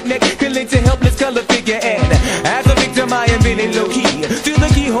evil redneck collect a helpless color figure. And as a victim I am really low key. Till the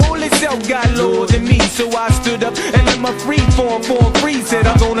keyhole itself got lower than me. So I stood up and let my free form free. Said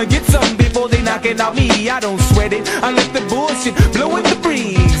I'm gonna get something before they knocking out me. I don't sweat it, I let the bullshit blow in the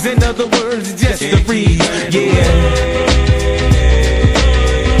breeze. In other words, just a breeze, yeah.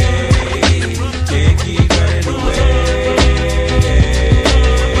 Can't keep running away.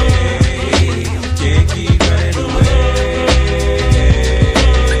 Can't keep running away.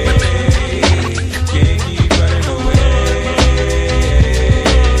 Can't keep running away.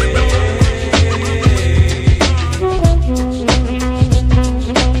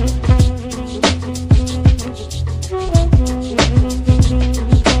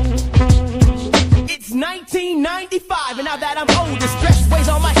 now that I'm older. Stress weighs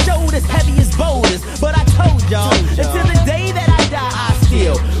on my shoulders, heavy as boulders. But I told y'all, until the day that I die, I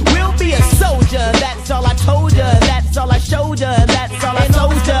still will be a soldier. That's all I told ya, that's all I showed ya, that's all I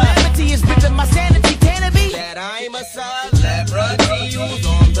told ya. Calamity is ripping my sanity, can it be? That I'm a celebrity who's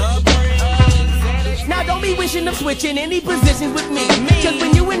on the brink. Now don't be wishing of switching any positions with me. Cause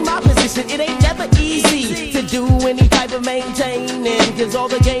when you in my position, it ain't never easy to do any type of maintaining. Cause all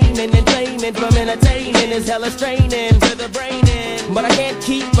the gaming and training from entertaining is hella straining to the brain. But I can't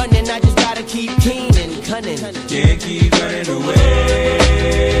keep running, I just gotta keep keen and cunning. Can't keep running away.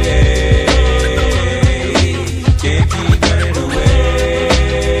 Can't keep running away.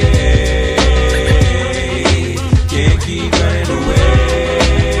 Can't keep running away.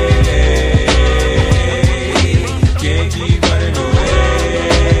 Can't keep running away. Can't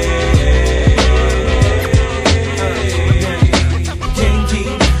keep running away. Can't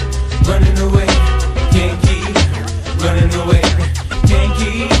keep running away. Can't keep running away. Can't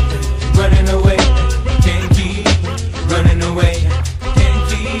keep running away. Can't keep running away. Can't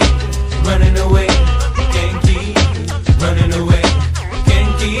keep running away. Can't keep running away.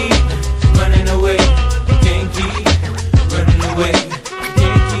 Can't keep running away. Can't keep running away.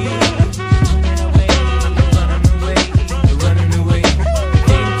 Can't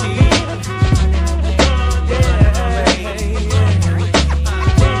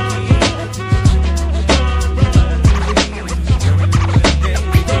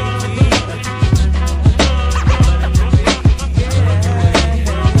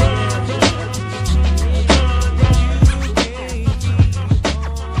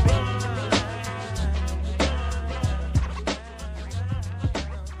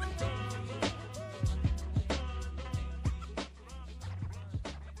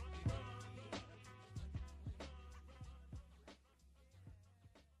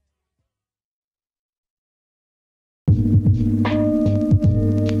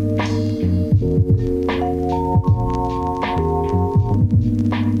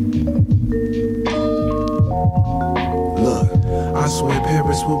I swear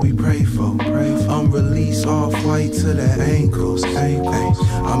Paris what we pray for. Unreleased off-white to the ankles. Ay,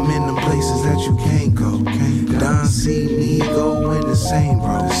 I'm in them places that you can't go. Don see me go in the same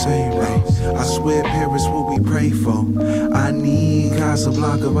bro. Ay, I swear Paris what we pray for. I need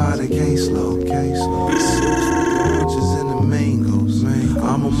Casablanca by the caseload. Oranges in the mangoes.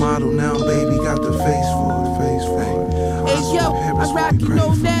 I'm a model now, baby, got the face for it. Hey yo, I rock you no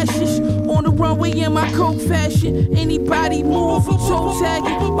lashes. On the runway in my coat fashion. Anybody move from toe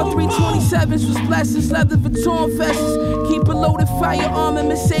tagging. My 327s was blessings, leather Vuitton vests. Keep a loaded firearm and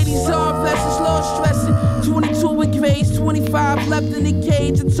Mercedes arm vests. Low stressing. 22 with grades, 25 left in the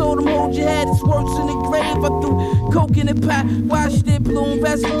cage. I told him hold your head, it's worse in the grave. I threw coke in the pot, watched it bloom,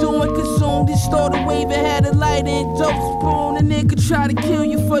 residue and consumed. It started waving, had a light and dope spoon. A nigga try to kill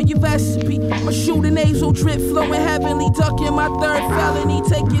you for your recipe. My shooting nasal drip flowing heavenly, ducking my third felony.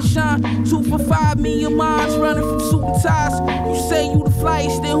 Take your shine, 2 for 5, me and mine's running from suit and ties. You say you the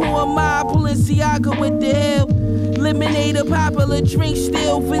flyest, then who am I? Balenciaga with the hell. Lemonade, a popular drink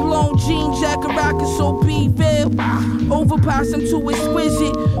still. With long jean jacket, rockin' so be real. Overpass, I'm too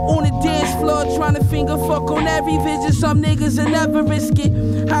exquisite. On the dance floor, trying to finger fuck on every visit. Some niggas will never risk it.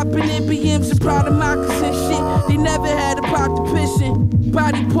 Hopping in BMs and proud of moccasin shit. They never had a pot to pissin'.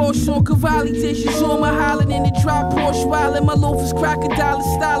 Body Porsche on Cavalli dishes. On my hollin' in the drop Porsche. While my loafers crocodile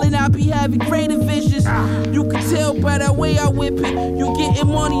styling. I be having greater visions. You can tell by the way I whip it. You getting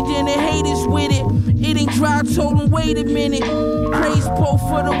money, then the haters with it. It ain't dry, told them wait a minute. Praise Pope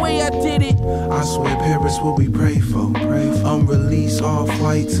for the way I did it. I swear Paris what we pray for. Unreleased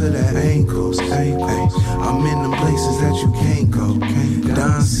off-white to the ankles. Ay, I'm in them places that you can't go.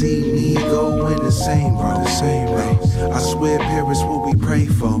 Don see me go in the same bro. Ay, I swear Paris what we pray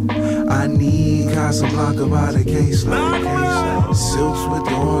for. I need Casablanca by the caseload. Silks with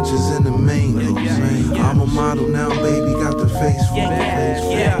the oranges and the mangoes. I'm a model now, baby, got the face for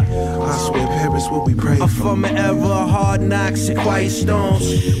it. I swear Paris what we pray for. I'm from an era of hard knocks and quiet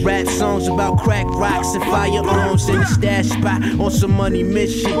storms. Rap songs about crack rocks and firearms. In the stash spot on some money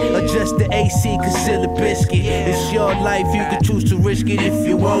mission. Adjust the AC, consider biscuit. It's your life, you can choose to risk it if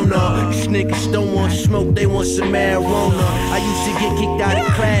you wanna. These niggas don't want smoke, they want some marijuana. I used to get kicked out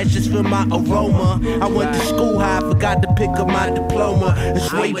of class just for my aroma. I went to school high, forgot to pick up my diploma.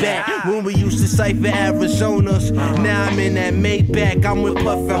 It's way back when we used to cipher Arizonas. Now I'm in that Maybach, I'm with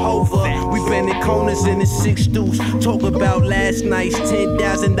Puff and Hover. We been in corners in the 6 deuce. Talk about last night's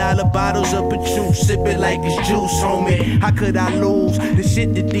 $10,000 bottles of Patron, sip it like it's juice, homie. How could I lose the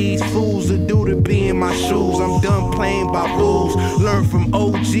shit that these fools will do to be in my shoes. I'm done playing by rules. Learn from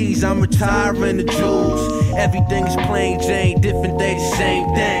OGs, I'm retiring the jewels. Everything is plain Jane, different day, the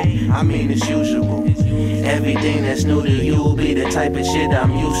same thing. I mean, it's usual. Everything that's new to you be the type of shit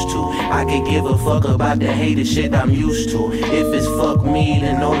I'm used to. I could give a fuck about the hated shit I'm used to. If it's fuck me,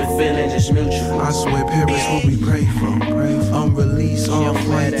 then know the feeling is mutual. I swear Paris what we pray for. I'm released off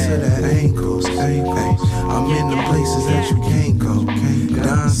white to the ankles. I'm in the places that you can't go.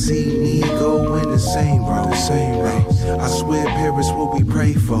 Don see me go in the same bro. I swear Paris what we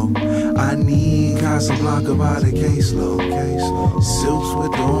pray for. I need Casablanca by the caseload. Silks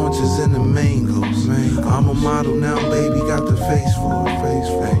with the oranges and the mangoes. I'm a model now, baby, got the face for it. I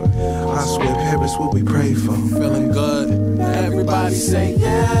swear Paris what we pray for. Feeling good. Everybody say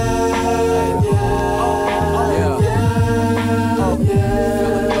yeah,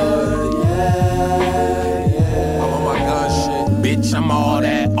 Bitch, I'm all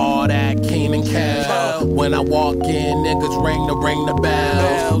that, King and Cal. When I walk in, niggas ring the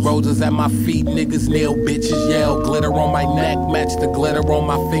bells. Roses at my feet, niggas kneel, bitches yell. Glitter on my neck, match the glitter on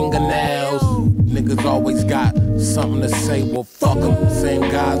my fingernails. Niggas always got something to say, well fuck them. Same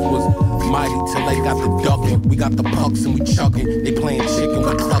guys was mighty till they got the ducking. We got the pucks and we chucking. They playing chicken,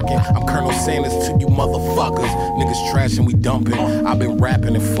 we clucking. I'm Colonel Sanders to you motherfuckers. Niggas trash and we dumping. I've been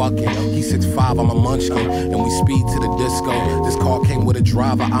rapping and fucking. He 6'5", I'm a munchkin. And we speed to the disco. This car came with a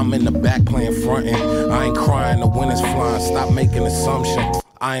driver, I'm in the back playing frontin'. I ain't crying, the wind is flying, stop making assumptions.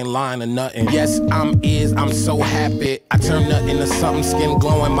 I ain't lying or nothing. Yes, I'm so happy. I turn nothing to something, skin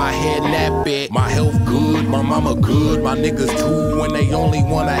glowing, my head nappy. My health good, my mama good, my niggas too. When they only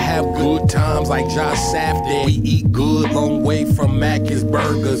wanna have good times like Josh Safdie. We eat good, long way from Mac's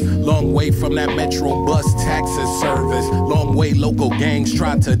Burgers. Long way from that Metro bus taxi service. Long way local gangs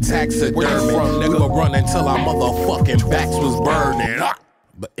tried to taxidermy. Where you from, nigga? We were running till our motherfucking backs was burning.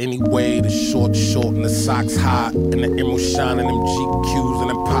 But anyway, the short and the socks hot, and the emerald shining, them GQs and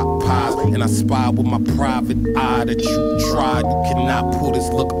them pop pies. And I spy with my private eye that you tried. You cannot pull this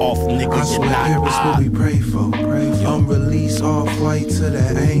look off, nigga. I swear Paris what we pray for. I'm released off white to the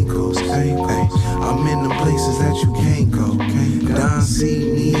ankles. I'm in the places that you can't go. Don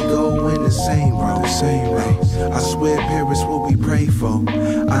see me go in the same bro. I swear Paris what we pray for.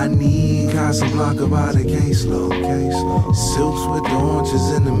 I need Casablanca by the caseload. Silks with the oranges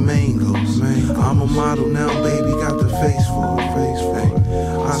and the mangoes. I'm a model now, baby, got the face for it.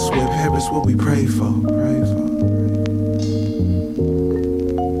 I swear Paris what we pray for.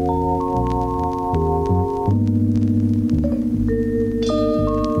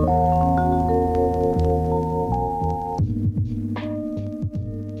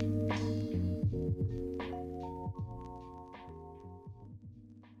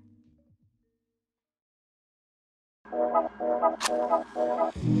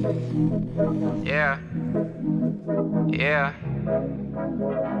 Yeah.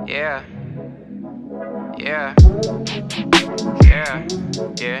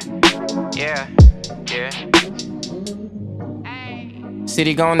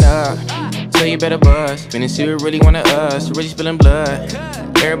 City gone up, so you better buzz. Finna see who really wanted us, really spilling blood.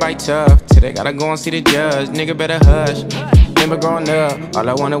 Everybody tough, till they gotta go and see the judge. Nigga better hush. Remember growing up, all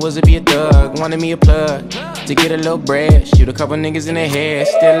I wanted was to be a thug. Wanted me a plug, to get a little bread. Shoot a couple niggas in the head,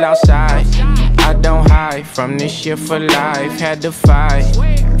 still outside. I don't hide from this shit for life. Had to fight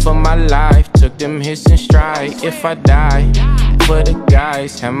for my life, took them hits in stride. If I die, for the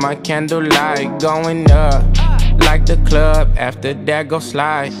guys, have my candlelight going up like the club, after that go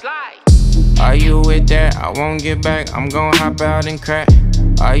slide. Are you with that? I won't get back, I'm gon' hop out and crack.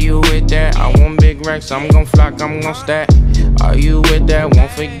 Are you with that? I want big racks, I'm gon' flock, I'm gon' stack. Are you with that?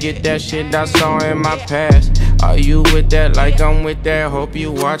 Won't forget that shit I saw in my past. Are you with that? Like I'm with that, hope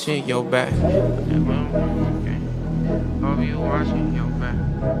you watching your back. Hope you watching your back.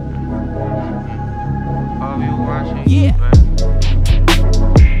 Hope you watching your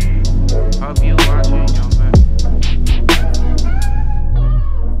back. Hope you watching your back.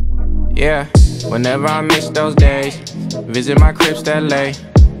 Yeah, whenever I miss those days, visit my cribs that lay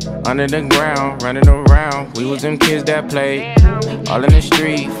under the ground, running around. We was them kids that played all in the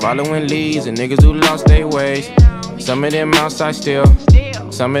street, following leads and niggas who lost their ways. Some of them outside still,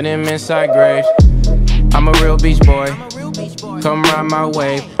 some of them inside graves. I'm a real beach boy, come ride my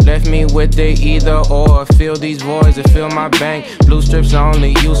wave. Left me with the either or. Fill these voids and fill my bank. Blue strips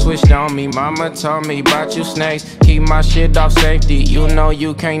only, you switched on me. Mama told me about you snakes. Keep my shit off safety. You know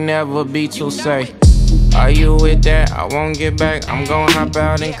you can't never be too safe. Are you with that? I won't get back, I'm gon' hop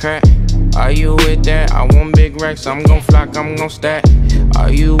out and crack. Are you with that? I want big racks, I'm gon' flock, I'm gon' stack.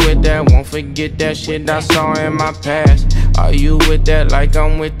 Are you with that? Won't forget that shit I saw in my past. Are you with that like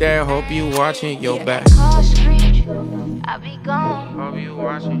I'm with that? Hope you watching your back. I be gone. Hope you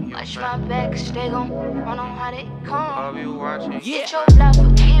watching. Watch my back, stay gon' run on how they come. Hope you watching. Get your block,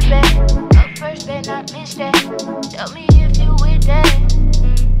 get back. Up first, better not miss that. Tell me if you with that.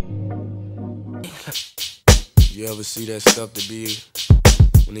 You ever see that stuff that be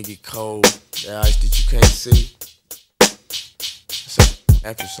when it get cold, that ice that you can't see? It's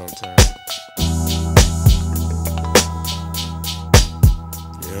after sometime.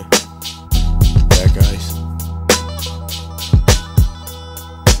 Yeah, black ice.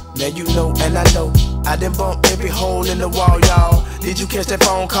 Now you know and I know I done bump every hole in the wall, y'all. Did you catch that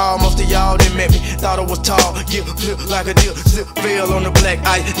phone call? Most of y'all didn't met me. Thought it was tall, yeah, flip like a deal. Zip fell on the black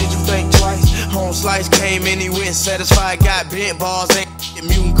ice. Did you think twice? Home slice came in, he went satisfied. Got bent bars, ain't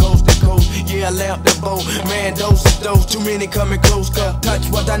immune coast to coast. Yeah, I left the boat. Man, dose is dose. Too many coming close. Touch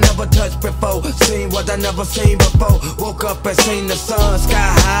what I never touched before. Seen what I never seen before. Woke up and seen the sun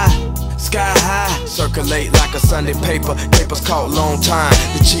sky high. Sky high, circulate like a Sunday paper. Papers caught long time.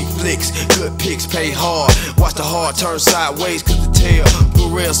 The cheap flicks, good pics pay hard. Watch the heart turn sideways, cause the tail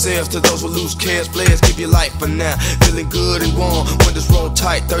put real sales to those who lose cares. Players give you life for now. Feeling good and warm. Windows roll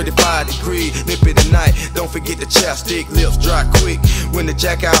tight, 35 degrees. Nip it tonight. Don't forget the chapstick, lips dry quick. When the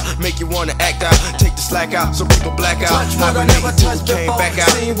jack out, make you wanna act out. Take the slack out, so people black out. Touch what I never touched before. Back out.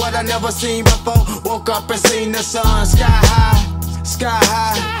 Seen what I never seen before. Woke up and seen the sun sky high. Sky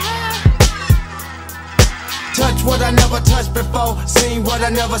high. Touch what I never touched before. Seen what I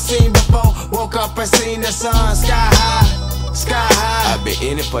never seen before. Woke up and seen the sun sky high. Sky high. I've been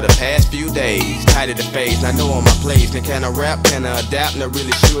in it for the past few days. Tired of the phase, I know on my place. Can I rap, can I adapt? Not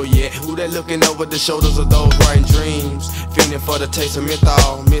really sure yet. Who they looking over the shoulders of those writing dreams? Feeling for the taste of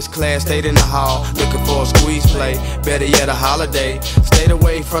menthol. Missed class, stayed in the hall. Looking for a squeeze play. Better yet, a holiday. Stayed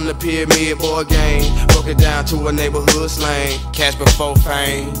away from the pyramid board game. Broke it down to a neighborhood slang. Cash before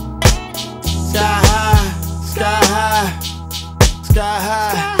fame. Sky high. Sky high, sky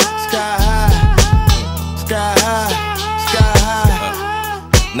high, sky high, sky high, sky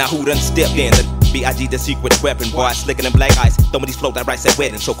high. Now who done stepped in? The B.I.G. the secret weapon, boy, slickin' in black ice. Throwing these flows like rice at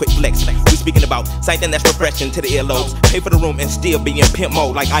weddings, so quick flex. We speaking about something that's refreshing to the earlobes. Pay for the room and still be in pimp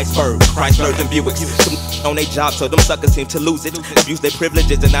mode like iceberg. Chryslers and Buicks. Some on their job, so them suckers seem to lose it. Abuse their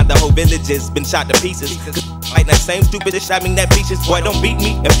privileges and now the whole village has been shot to pieces. Like that same stupid shot me that beaches. Boy, don't beat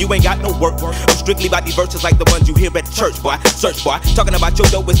me if you ain't got no work. I'm strictly about these verses like the ones you hear at the church, boy. Search, boy. Talking about your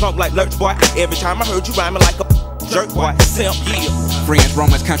dope is funk like lurch, boy. Every time I heard you rhyming like a jerk, boy. Simp, yeah. Friends,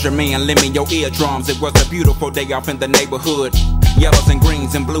 Romans, countrymen, lend me your eardrums. It was a beautiful day off in the neighborhood. Yellows and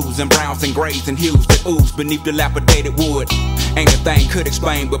greens and blues and browns and grays and hues that ooze beneath dilapidated wood. Ain't a thing could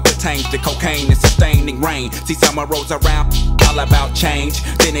explain what pertains to cocaine and sustaining rain. See summer rolls around, all about change.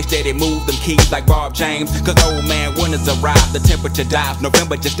 Then they steady move them keys like Bob James. Cause old man winters arrive, the temperature dives.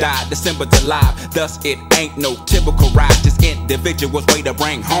 November just died, December's alive. Thus it ain't no typical ride, just individuals way to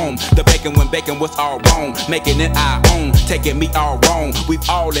bring home. The bacon when bacon was all wrong, making it our own, taking me all wrong. We've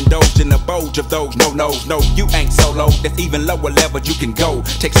all indulged in the bulge of those no-nos. No, you ain't solo, that's even lower level you can go.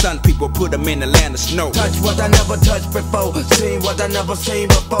 Take sun people, put them in the land of snow. Touch what I never touched before. Seen what I never seen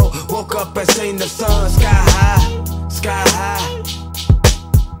before. Woke up and seen the sun sky high. Sky high.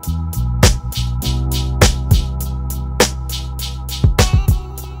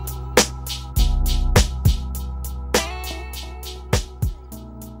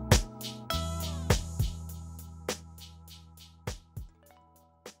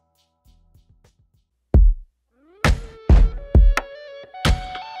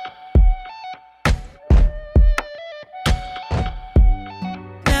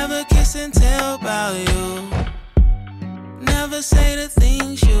 And tell about you. Never say the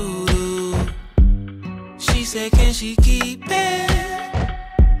things you do. She said, can she keep it?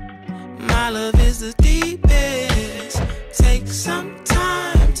 My love is the deepest. Take some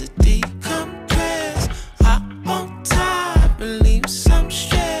time to decompress. Hop on top and leave some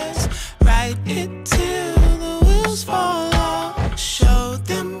stress. Ride it till the wheels fall off. Show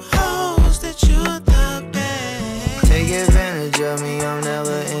them hoes that you're the best. Take advantage of me, I'm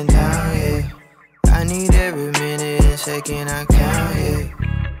never in doubt. I need every minute and second I count, yeah.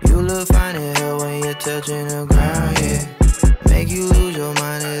 You look fine as hell when you're touching the ground, yeah. Make you lose your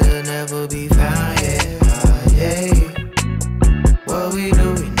mind, it'll never be found, yeah. Yeah. What we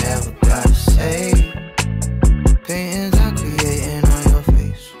do, we never gotta say. Paintings I'm creating on your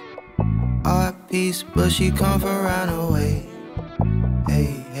face. Art piece, but she come from around the way.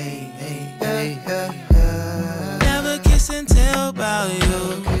 Hey, hey, hey, hey, hey, hey. Never kiss and tell about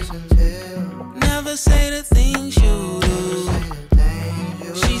you. Never say the things you do.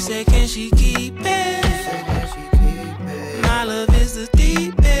 She said, can she keep it?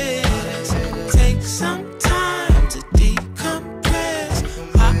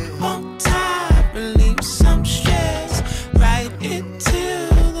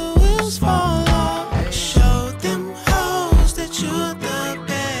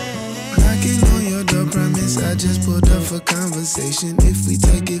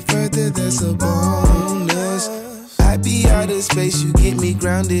 that that's a bonus. I be out of space, you get me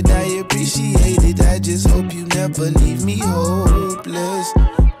grounded, I appreciate it. I just hope you never leave me hopeless.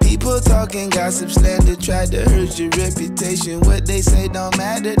 People talking gossip, slander, try to hurt your reputation. What they say don't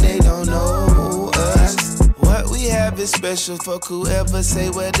matter, they don't know us. What we have is special, fuck whoever say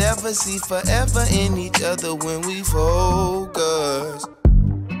whatever. See forever in each other when we focus.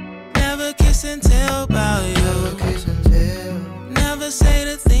 Never kiss and tell about you. Never say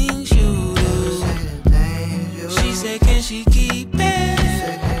the things you do. She said, can she keep it?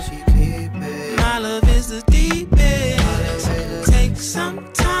 My love is the deepest. Take some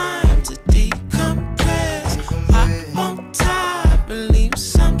time to decompress. Hop on top, relieve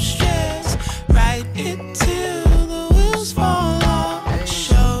some stress. Write it till the wheels fall off.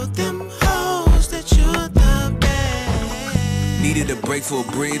 Show them hoes that you're the best. Needed a break for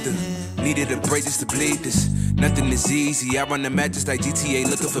a breather. Needed a break just to bleed this. Nothing is easy. I run the matches like GTA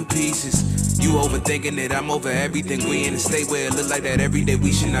looking for pieces. You overthinking it, I'm over everything. We in a state where it look like that every day.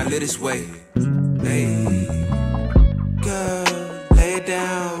 We should not live this way. Hey, girl, lay it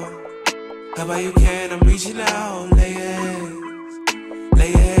down. How about you can? I'm reaching out. Lay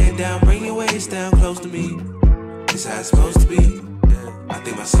your head down. Bring your waist down close to me. It's how it's supposed to be. I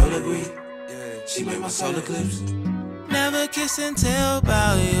think my soul agree. She made my soul eclipse. Never kiss and tell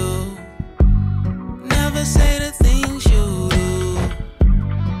about you. Never say the things you do.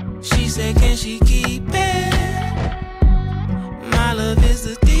 She said, can she keep it? My love is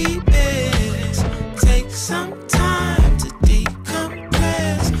the deepest. Take some time to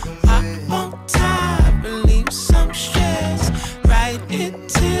decompress. Hop on top, relieve some stress. Write it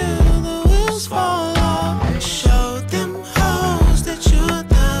till the wheels fall off. Show them hoes that you're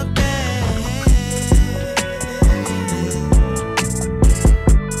the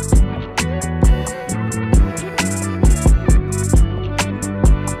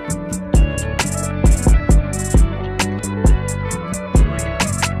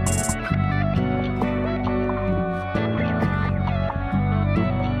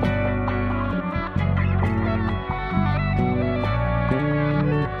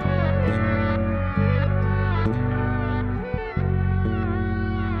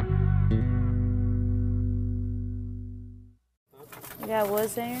You got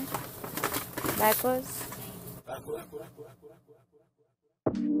woods there? Backwards?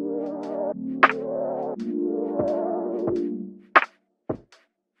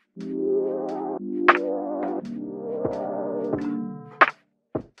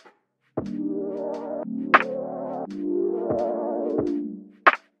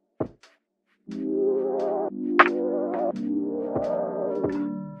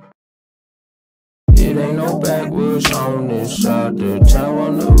 It ain't no backwoods on this side of town.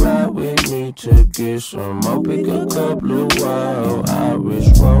 Wanna ride with me to get some more? Pick a couple of wild Irish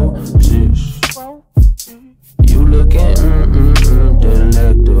roses. You looking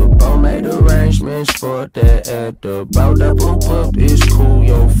delectable. Made arrangements for that at the bout. That poop up is cool,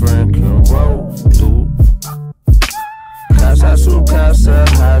 your friend can roll through. Casa su casa,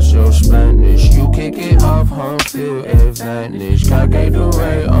 how's your Spanish? You kick it off, home field advantage. Cockade the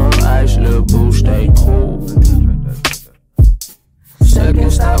ray on ice, little boo, stay cool.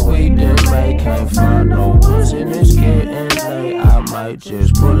 Second stop, we didn't make, can't find no woods and it's getting late. I might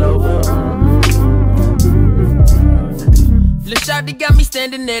just pull over. Rashad got me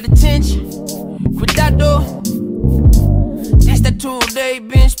standing at attention. Cuidado. This that 2-day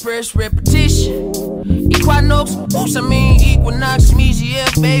bench press repetition. Equinox, oops, I mean Equinox, Measy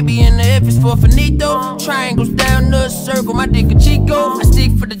F, baby, and the F is for finito. Triangles down the circle, my dick a Chico. I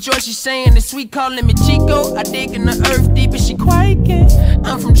stick for the joy, she saying it's sweet, calling me Chico. I dig in the earth deep and she quaking.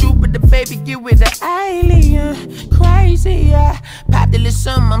 I'm from Jupiter, baby, get with the alien. Crazy, yeah. Popped a little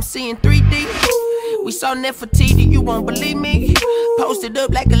something, I'm seeing 3D. We saw Nefertiti, you won't believe me. Posted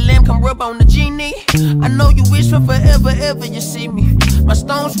up like a lamb, come rub on the genie. I know you wish for forever, ever you see me. My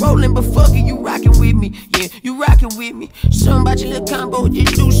stones rolling, but fuck it, you rockin' with me. Yeah, you rockin' with me. Something about your little combo,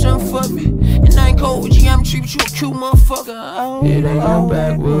 just do something for me. And I ain't cold with geometry, but you a cute motherfucker. Oh. It ain't no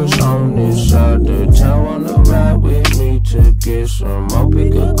backwoods on this side of town. Wanna ride with me to get some more?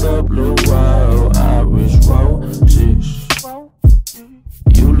 Pick a couple of wild Irish roses.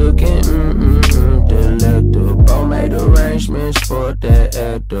 You looking delectable. Made arrangements for that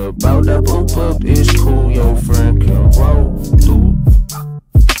at the bout. That poop up is cool, your friend can roll through.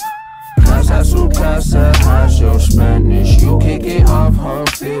 Casa su casa, how's your Spanish? You kick it off, home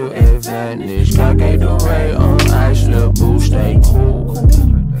field advantage. Cockade the ray on ice, little boo, stay cool.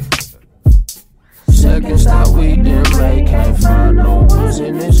 Second stop, we didn't make, can't find no woods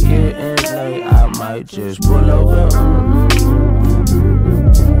and it's getting late. I might just pull over.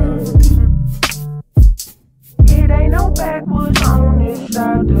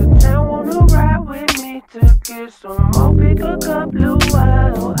 out of town, wanna ride with me to get some more, pick a couple of wild.